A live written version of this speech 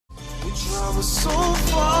Travel so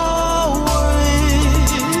far away,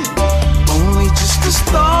 only just to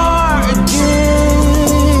start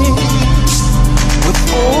again.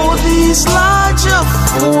 With all these larger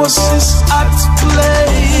forces at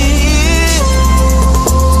play,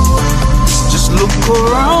 just look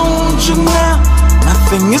around you now,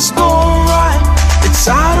 nothing is going right. It's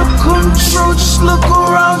out of control, just look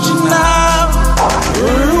around you now.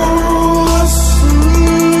 Rules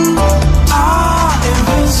are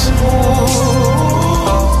invincible.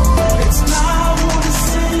 It's not what it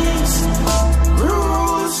seems.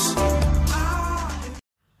 Rules are...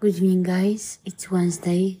 Good evening, guys. It's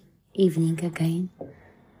Wednesday evening again.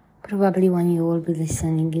 Probably when you will be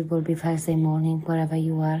listening, it will be Thursday morning, wherever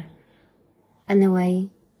you are. Anyway,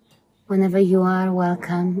 whenever you are,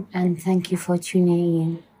 welcome and thank you for tuning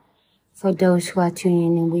in. For those who are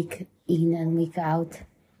tuning in week in and week out,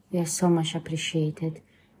 we are so much appreciated.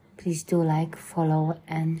 Please do like, follow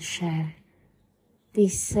and share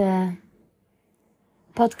this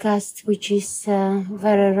podcast, which is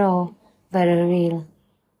very raw, very real,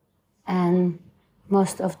 and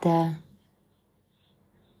most of the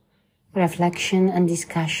reflection and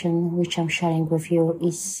discussion which I'm sharing with you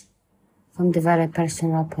is from the very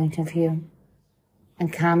personal point of view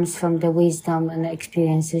and comes from the wisdom and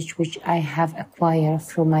experiences which I have acquired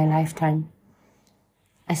through my lifetime.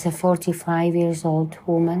 As a 45 years old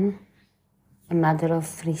woman, a mother of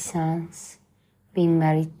 3 sons, being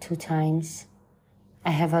married 2 times,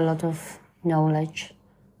 I have a lot of knowledge,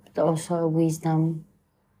 but also a wisdom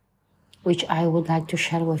which I would like to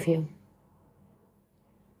share with you.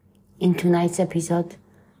 In tonight's episode,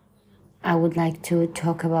 I would like to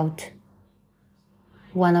talk about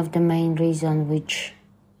one of the main reasons which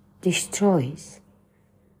destroys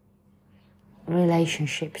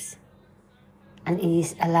relationships, and it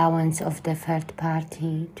is allowance of the third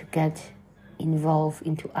party to get involved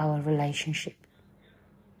into our relationship.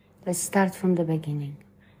 Let's start from the beginning.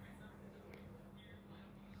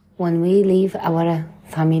 When we leave our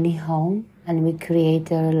family home and we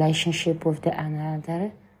create a relationship with the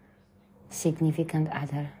another significant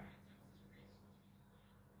other,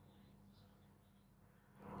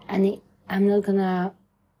 and I'm not gonna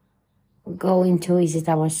go into is it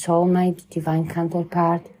our soulmate, divine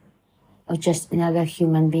counterpart, or just another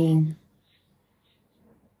human being.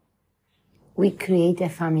 We create a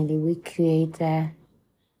family, we create a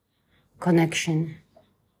connection.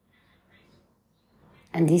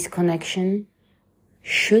 And this connection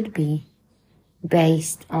should be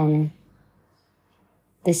based on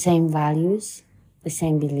the same values, the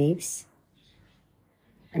same beliefs,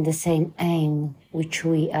 and the same aim which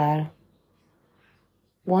we are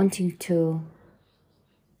wanting to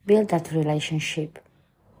build that relationship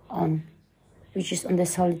on, which is on the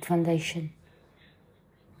solid foundation.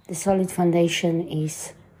 The solid foundation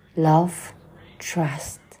is love,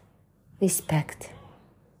 trust, respect,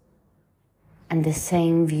 and the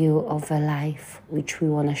same view of a life which we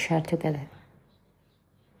want to share together.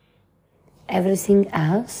 Everything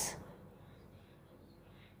else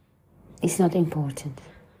is not important.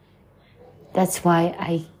 That's why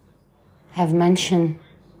I have mentioned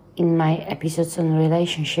in my episodes on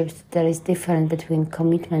relationships there is difference between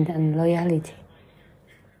commitment and loyalty.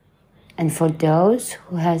 And for those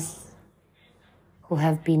who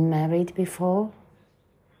have been married before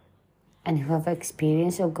and who have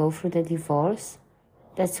experienced or go through the divorce,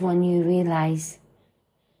 that's when you realize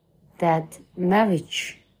that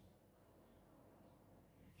marriage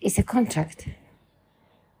is a contract.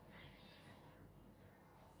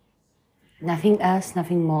 Nothing else,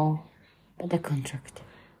 nothing more but a contract.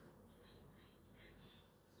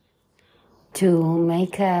 To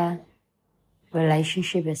make a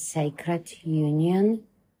relationship a sacred union,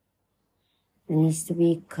 there needs to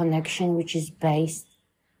be connection which is based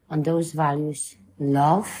on those values: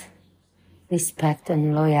 love, respect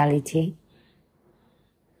and loyalty.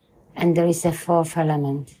 And there is a 4th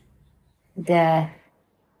element, the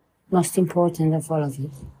most important of all of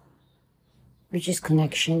it, which is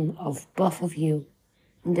connection of both of you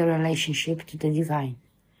in the relationship to the divine.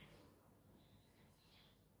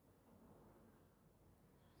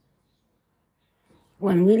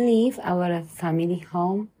 When we leave our family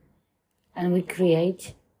home and we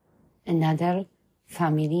create another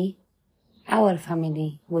family, our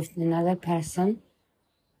family with another person,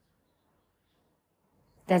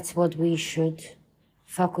 that's what we should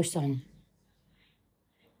focus on.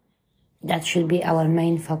 That should be our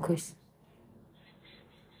main focus.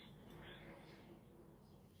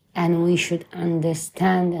 And we should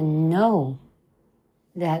understand and know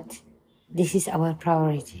that this is our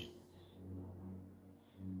priority.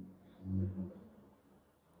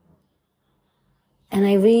 And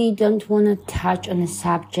I really don't want to touch on the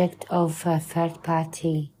subject of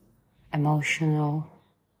third-party emotional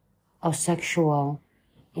or sexual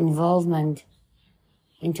involvement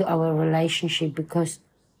into our relationship, because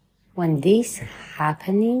when this is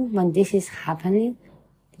happening,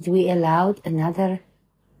 that we allowed another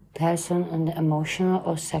person on the emotional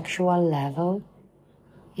or sexual level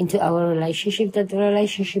into our relationship, that the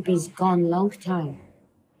relationship is gone long time.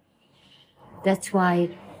 That's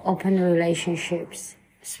why open relationships,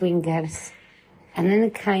 swingers, and any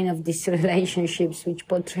kind of these relationships which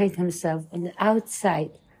portray themselves on the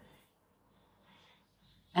outside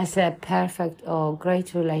as a perfect or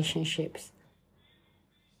great relationships,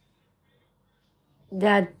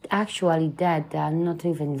 they're actually dead. They are not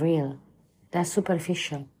even real. They're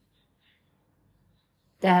superficial.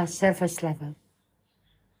 They are surface level.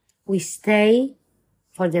 We stay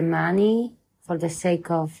for the money, for the sake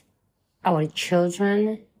of our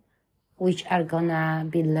children, which are gonna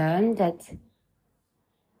be learned that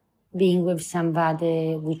being with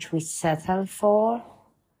somebody which we settle for,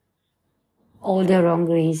 all the wrong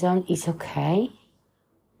reason, is okay.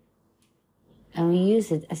 And we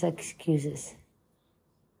use it as excuses.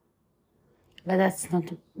 But that's not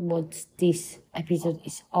what this episode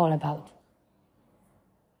is all about.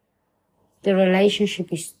 The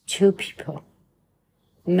relationship is two people,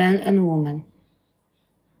 man and woman.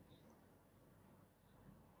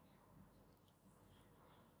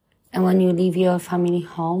 And when you leave your family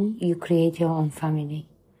home, you create your own family.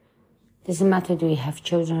 Doesn't matter do you have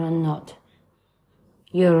children or not.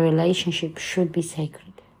 Your relationship should be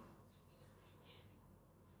sacred.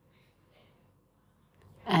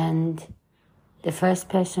 And the first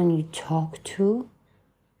person you talk to,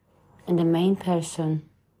 and the main person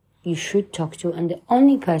you should talk to, and the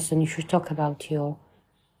only person you should talk about your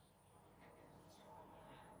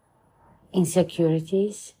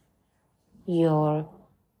insecurities, your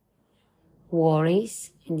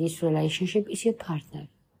worries in this relationship, is your partner.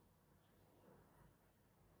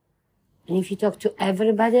 And if you talk to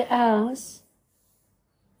everybody else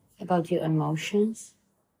about your emotions,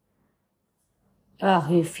 about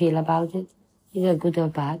how you feel about it, either good or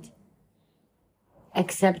bad,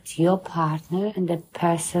 except your partner and the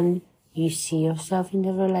person you see yourself in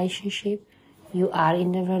the relationship, you are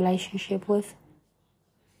in the relationship with,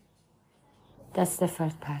 that's the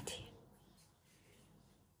third party.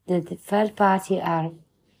 The third party are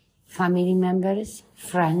family members,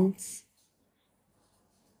 friends,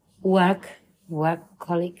 work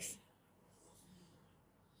colleagues,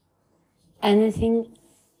 anything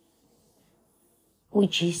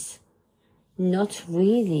which is not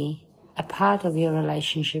really a part of your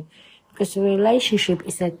relationship, because a relationship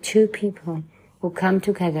is that two people who come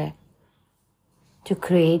together to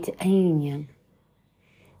create a union.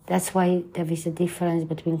 That's why there is a difference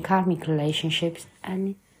between karmic relationships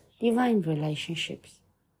and divine relationships.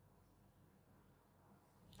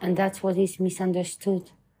 And that's what is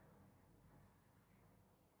misunderstood.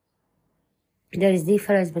 There is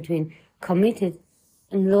difference between committed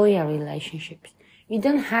and loyal relationships. You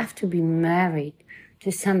don't have to be married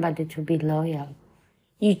to somebody to be loyal.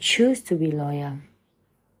 You choose to be loyal.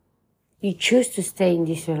 You choose to stay in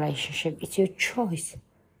this relationship. It's your choice.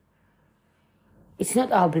 It's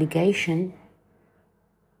not obligation.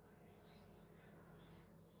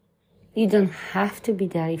 You don't have to be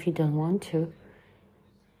there if you don't want to.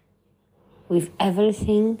 With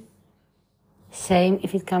everything, same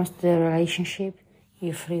if it comes to the relationship,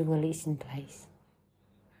 your free will is in place.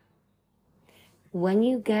 When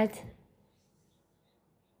you get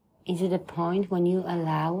into the point when you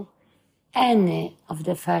allow any of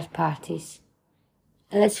the third parties,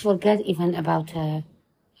 and let's forget even about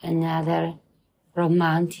another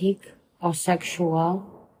romantic or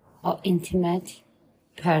sexual or intimate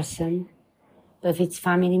person, but if it's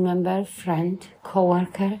family member, friend,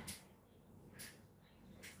 co-worker,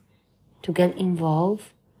 to get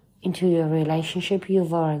involved into your relationship,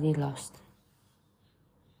 you've already lost.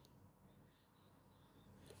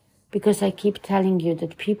 Because I keep telling you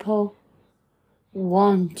that people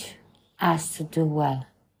want us to do well,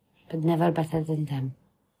 but never better than them.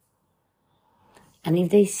 And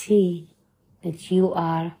if they see that you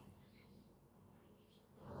are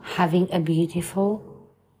having a beautiful,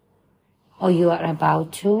 or you are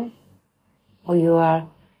about to, or you are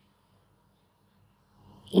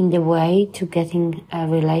in the way to getting a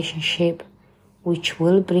relationship which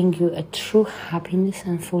will bring you a true happiness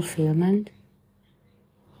and fulfillment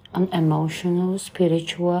on emotional,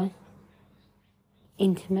 spiritual,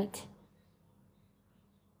 intimate,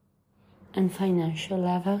 and financial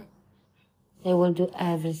level, they will do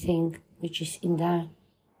everything which is in their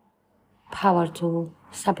power to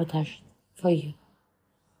sabotage for you.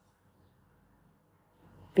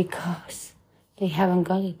 because they haven't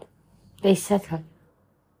got it. They settle.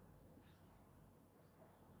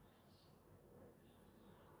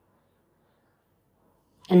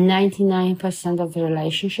 And 99% of the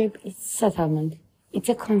relationship is settlement. It's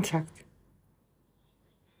a contract.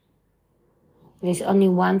 There's only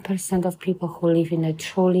 1% of people who live in a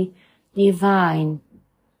truly divine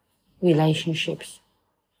relationships.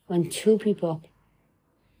 When two people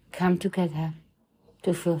come together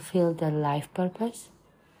to fulfill their life purpose,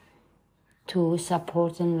 to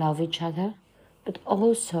support and love each other, but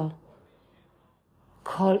also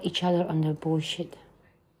call each other on their bullshit.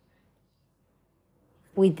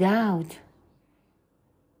 Without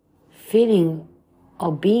feeling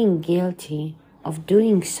or being guilty of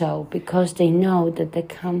doing so, because they know that they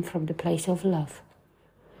come from the place of love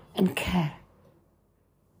and care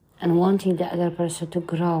and wanting the other person to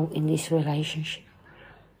grow in this relationship.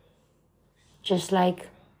 Just like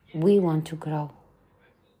we want to grow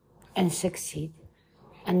and succeed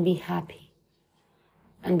and be happy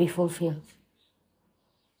and be fulfilled.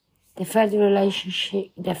 The third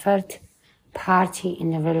party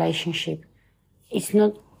in the relationship is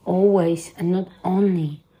not always and not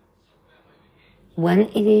only when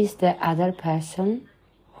it is the other person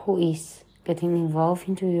who is getting involved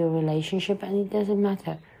into your relationship, and it doesn't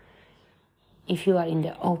matter if you are in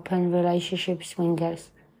the open relationship,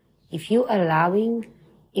 swingers, if you are allowing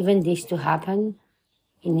even this to happen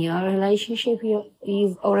in your relationship,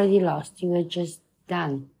 you've already lost. You are just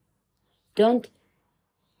done. Don't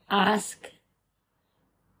ask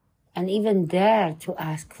and even dare to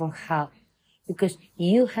ask for help, because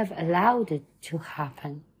you have allowed it to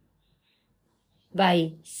happen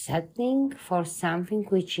by settling for something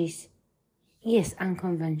which is, yes,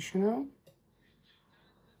 unconventional,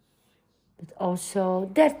 but also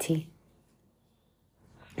dirty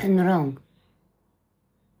and wrong.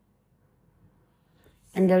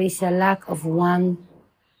 And there is a lack of one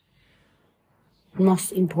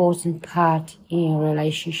most important part in your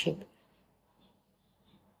relationship: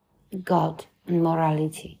 God and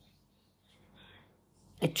morality,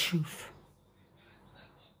 a truth.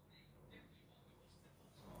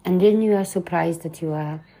 And then you are surprised that you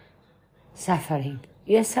are suffering.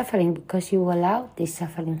 You are suffering because you allowed this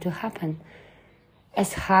suffering to happen.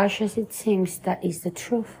 As harsh as it seems, that is the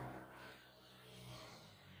truth.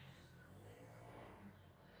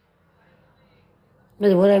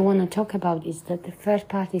 But what I want to talk about is that the third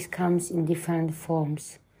party comes in different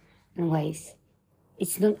forms and ways.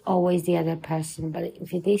 It's not always the other person, but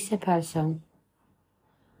if it is a person,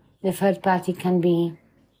 the third party can be,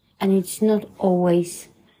 and it's not always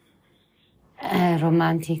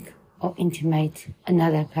romantic or intimate,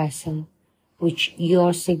 another person, which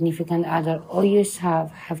your significant other or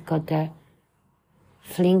yourself have got the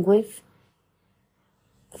fling with,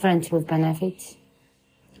 friends with benefits,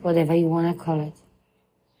 whatever you want to call it,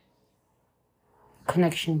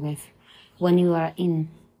 connection with, when you are in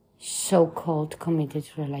so-called committed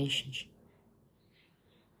relationship.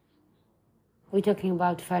 We're talking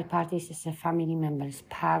about third parties as a family members,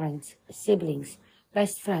 parents, siblings,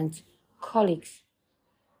 best friends, colleagues.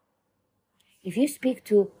 If you speak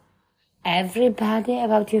to everybody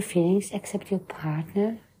about your feelings except your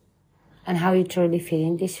partner and how you truly feel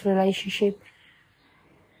in this relationship,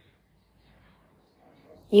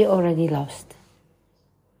 you already lost.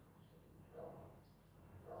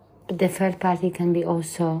 But the third party can be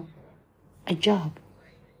also a job,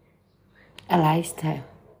 a lifestyle,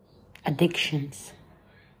 addictions,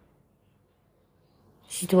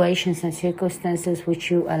 situations and circumstances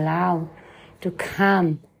which you allow to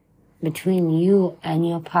come between you and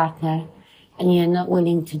your partner, and you're not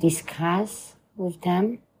willing to discuss with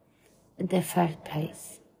them at the first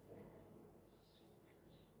place.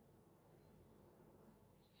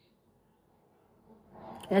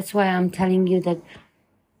 That's why I'm telling you that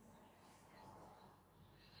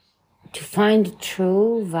to find the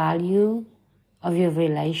true value of your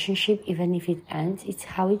relationship, even if it ends, it's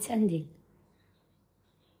how it's ending.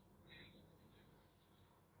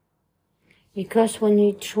 Because when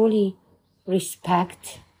you truly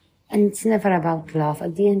respect, and it's never about love,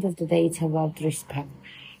 at the end of the day it's about respect.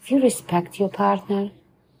 If you respect your partner,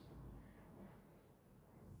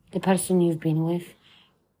 the person you've been with,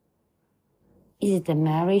 is it a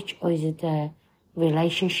marriage or is it a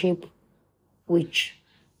relationship which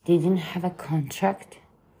didn't have a contract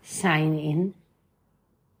signed in?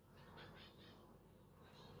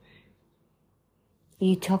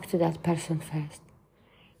 You talk to that person first.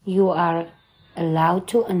 You are allowed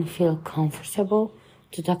to and feel comfortable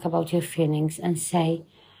to talk about your feelings and say,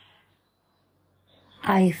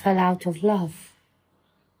 I fell out of love.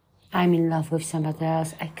 I'm in love with somebody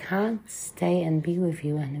else. I can't stay and be with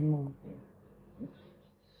you anymore.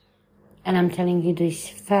 And I'm telling you this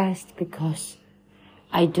first because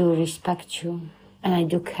I do respect you and I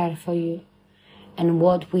do care for you. And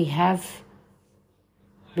what we have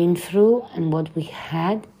been through and what we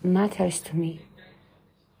had matters to me.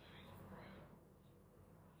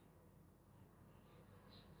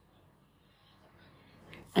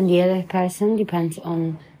 And the other person depends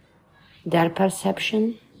on their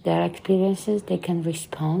perception, their experiences, they can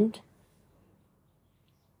respond.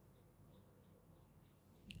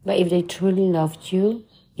 But if they truly loved you,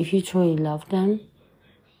 if you truly love them,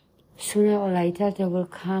 sooner or later they will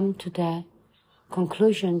come to the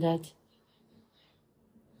conclusion that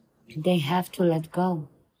they have to let go.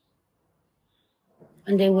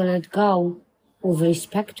 And they will let go with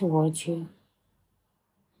respect towards you.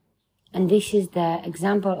 And this is the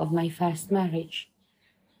example of my first marriage.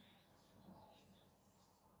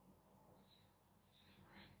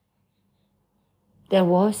 There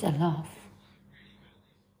was a love,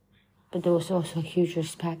 but there was also huge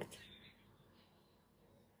respect.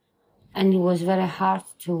 And it was very hard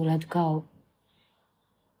to let go.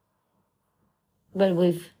 But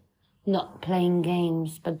with not playing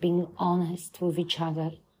games, but being honest with each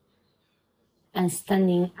other and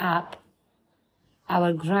standing up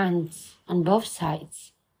our grounds on both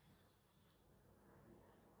sides.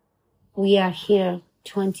 We are here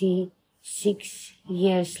 26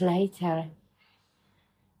 years later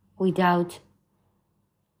without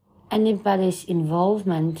anybody's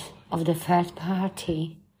involvement of the third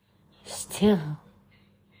party, still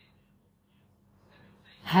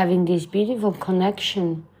having this beautiful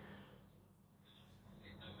connection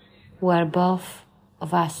where both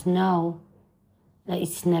of us know that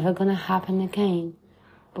it's never going to happen again.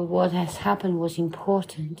 But what has happened was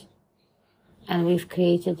important. And we've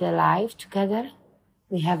created a life together.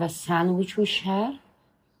 We have a son which we share.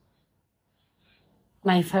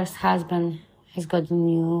 My first husband has got a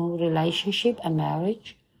new relationship, a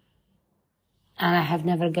marriage. And I have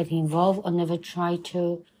never got involved or never tried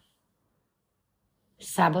to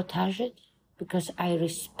sabotage it because I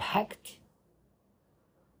respect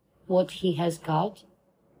what he has got.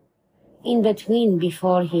 In between,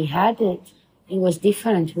 before he had it, it was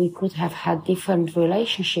different. We could have had different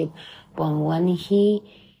relationship. But when he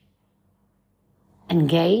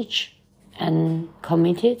engaged and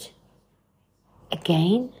committed,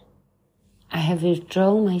 again, I have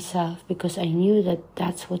withdrawn myself because I knew that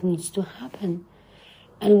that's what needs to happen.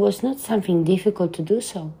 And it was not something difficult to do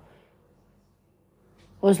so.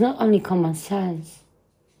 It was not only common sense,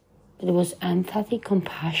 but it was empathy,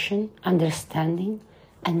 compassion, understanding,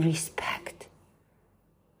 and respect.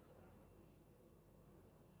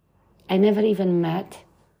 I never even met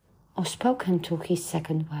or spoken to his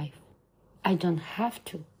second wife. I don't have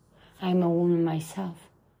to. I'm a woman myself.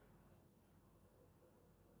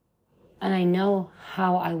 And I know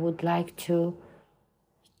how I would like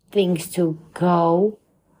things to go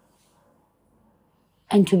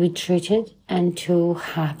and to be treated and to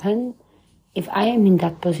happen if I am in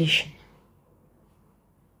that position.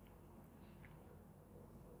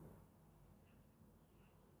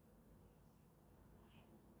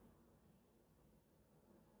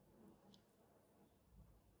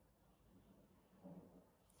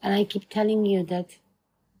 And I keep telling you that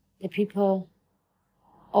the people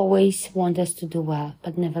always want us to do well,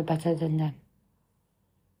 but never better than them.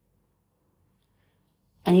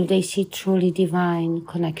 And if they see truly divine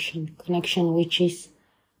connection which is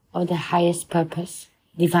of the highest purpose,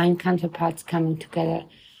 divine counterparts coming together,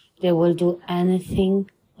 they will do anything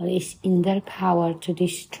that is in their power to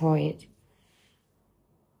destroy it.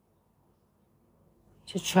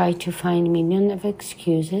 To try to find millions of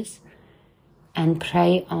excuses and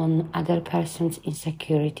prey on other person's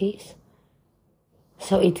insecurities,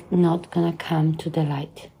 so it's not gonna come to the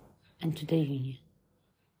light and to the union.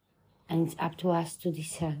 And it's up to us to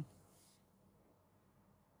discern.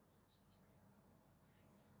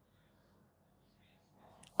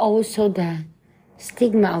 Also the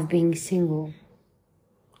stigma of being single,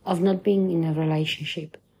 of not being in a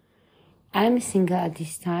relationship. I'm single at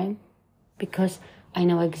this time because I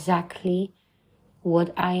know exactly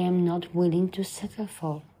what I am not willing to settle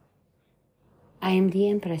for. I am the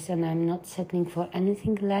Empress and I'm not settling for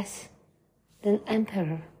anything less than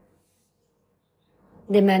Emperor.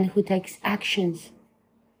 The man who takes actions,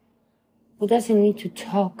 who doesn't need to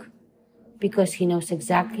talk because he knows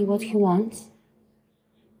exactly what he wants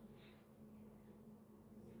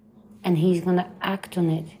and he's gonna act on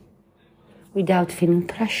it without feeling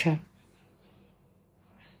pressure.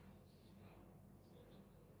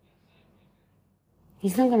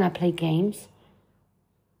 He's not gonna play games.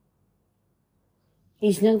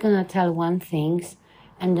 He's not going to tell one thing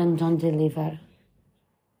and then don't deliver.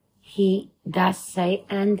 He does say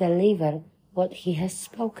and deliver what he has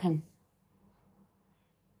spoken.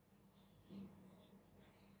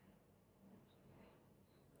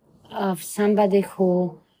 Of somebody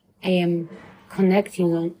who I am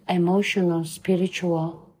connecting on emotional,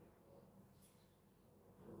 spiritual,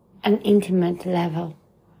 an intimate level,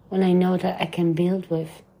 when I know that I can build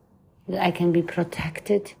with, that I can be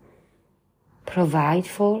protected, provide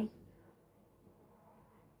for,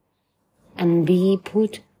 and be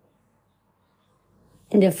put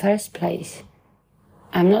in the first place.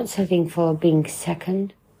 I'm not searching for being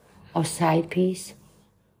second or side piece.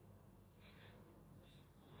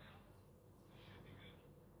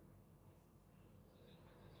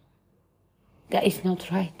 That is not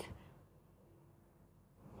right.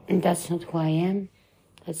 And that's not who I am.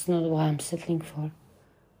 That's not what I'm settling for.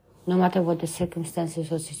 No matter what the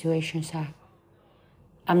circumstances or situations are.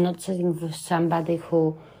 I'm not settling for somebody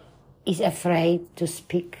who is afraid to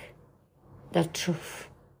speak the truth,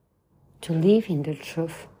 to live in the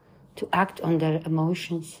truth, to act on their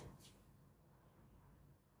emotions.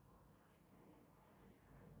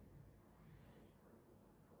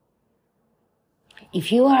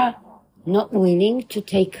 If you are not willing to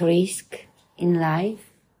take risk in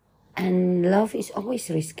life, and love is always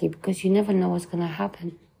risky because you never know what's going to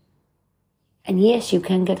happen. And yes, you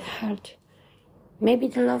can get hurt. Maybe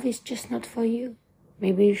the love is just not for you.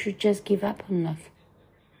 Maybe you should just give up on love.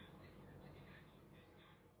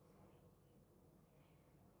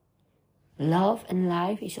 Love and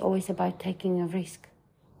life is always about taking a risk,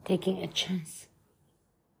 taking a chance,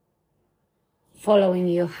 following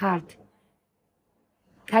your heart,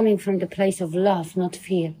 coming from the place of love, not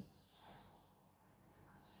fear.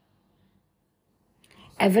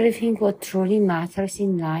 Everything what truly matters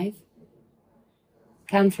in life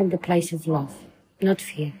comes from the place of love, not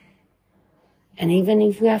fear. And even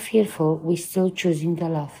if we are fearful, we're still choosing the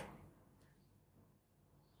love.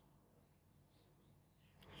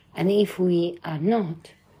 And if we are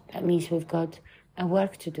not, that means we've got a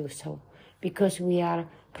work to do so, because we are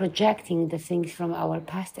projecting the things from our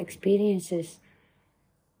past experiences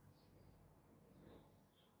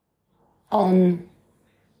on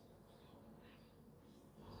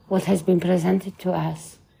what has been presented to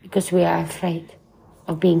us, because we are afraid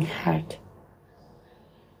of being hurt.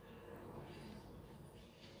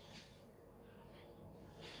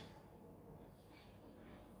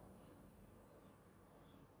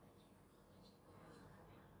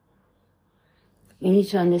 We need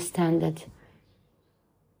to understand that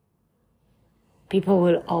people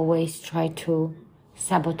will always try to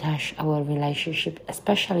sabotage our relationship,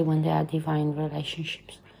 especially when they are divine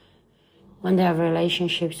relationships. When they are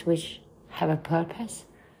relationships which have a purpose,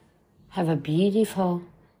 have a beautiful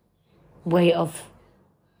way of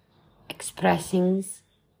expressing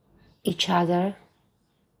each other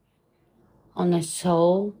on a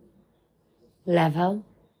soul level,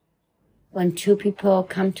 when two people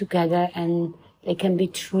come together and they can be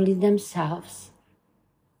truly themselves.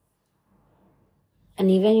 And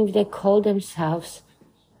even if they call themselves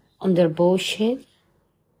on their bullshit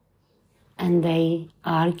and they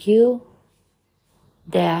argue,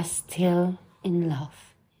 they are still in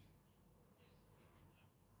love.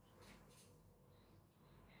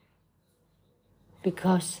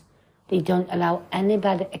 Because they don't allow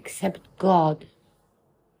anybody except God.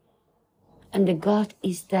 And the God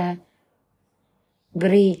is the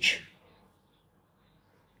bridge.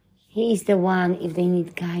 He is the one, if they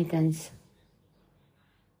need guidance,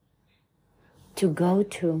 to go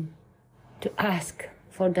to ask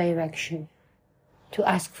for direction, to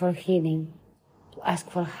ask for healing, to ask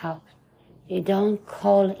for help. You don't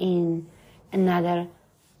call in another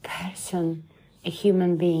person, a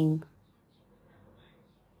human being,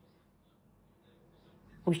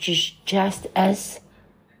 which is just as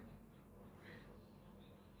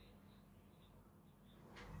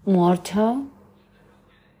mortal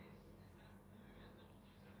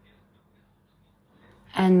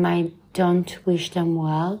and might don't wish them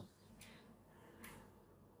well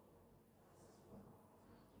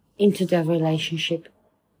into their relationship.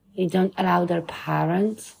 You don't allow their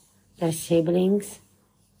parents, their siblings,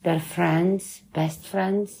 their friends, best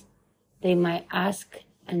friends. They might ask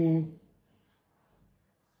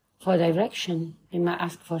for direction. They might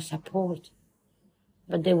ask for support.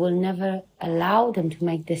 But they will never allow them to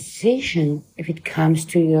make decision if it comes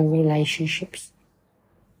to your relationships.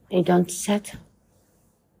 They don't settle.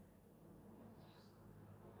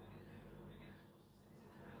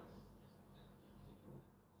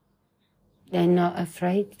 They're not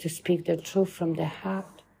afraid to speak the truth from their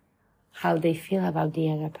heart, how they feel about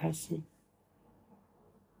the other person.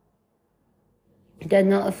 They're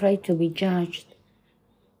not afraid to be judged.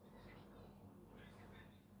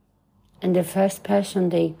 And the first person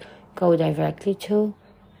they go directly to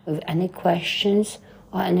with any questions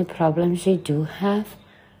or any problems they do have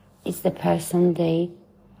is the person they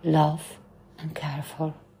love and care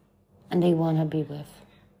for and they want to be with.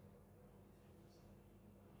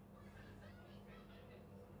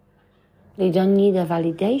 They don't need a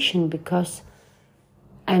validation because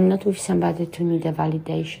I'm not with somebody to need a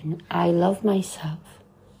validation. I love myself.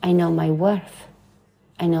 I know my worth.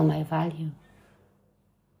 I know my value.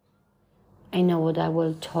 I know what I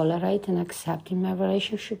will tolerate and accept in my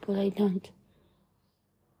relationship, what I don't.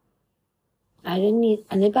 I don't need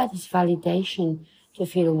anybody's validation to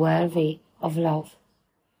feel worthy of love.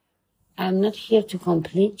 I'm not here to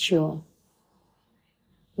complete you.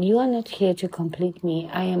 You are not here to complete me.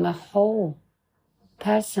 I am a whole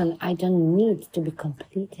person. I don't need to be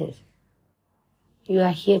completed. You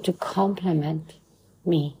are here to complement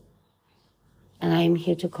me. And I am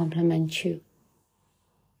here to complement you.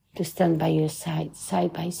 To stand by your side,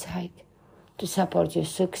 side by side. To support your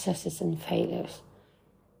successes and failures.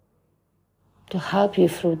 To help you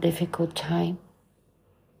through difficult time.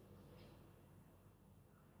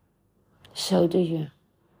 So do you.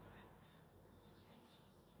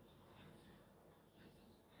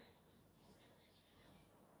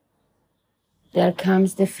 There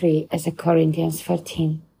comes the free, as Corinthians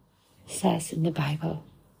 13 says in the Bible.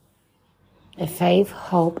 The faith,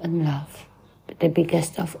 hope, and love. But the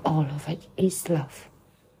biggest of all of it is love.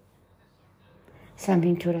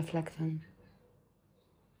 Something to reflect on.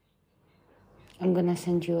 I'm gonna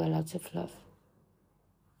send you a lot of love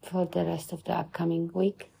for the rest of the upcoming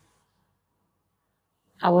week.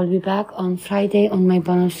 I will be back on Friday on my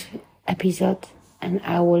bonus episode, and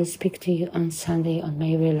I will speak to you on Sunday on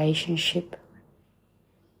my relationship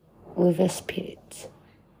with the spirit.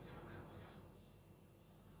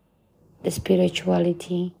 The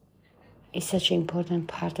spirituality is such an important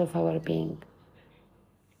part of our being.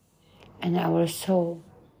 And our soul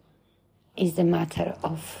is the matter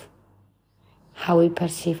of how we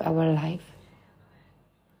perceive our life.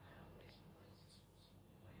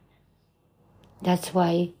 That's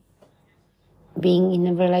why being in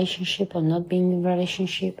a relationship or not being in a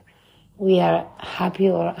relationship, we are happy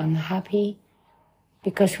or unhappy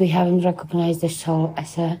because we haven't recognized the soul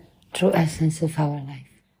as a true essence of our life.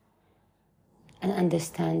 And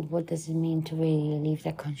understand what does it mean to really live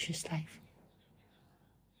the conscious life.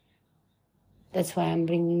 That's why I'm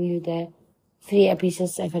bringing you the 3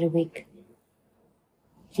 episodes every week.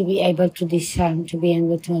 To be able to discern, to be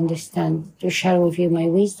able to understand, to share with you my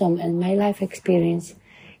wisdom and my life experience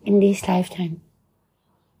in this lifetime.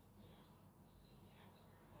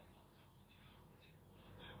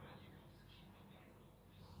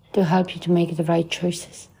 To help you to make the right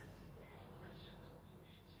choices.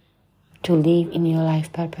 To live in your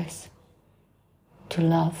life purpose. To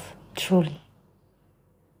love truly.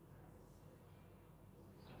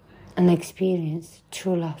 And experience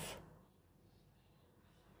true love.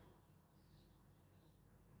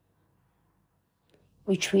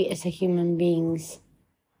 Which we as a human beings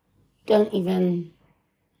don't even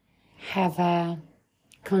have a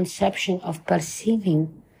conception of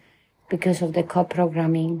perceiving because of the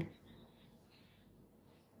co-programming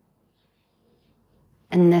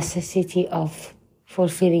and necessity of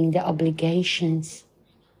fulfilling the obligations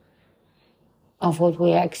of what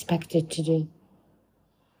we are expected to do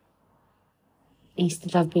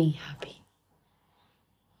instead of being happy.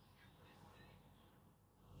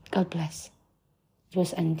 God bless. It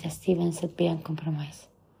was Anita Stevens at Beyond Compromise.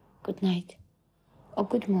 Good night or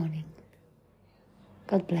good morning.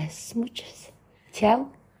 God bless. Smooches.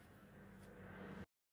 Ciao.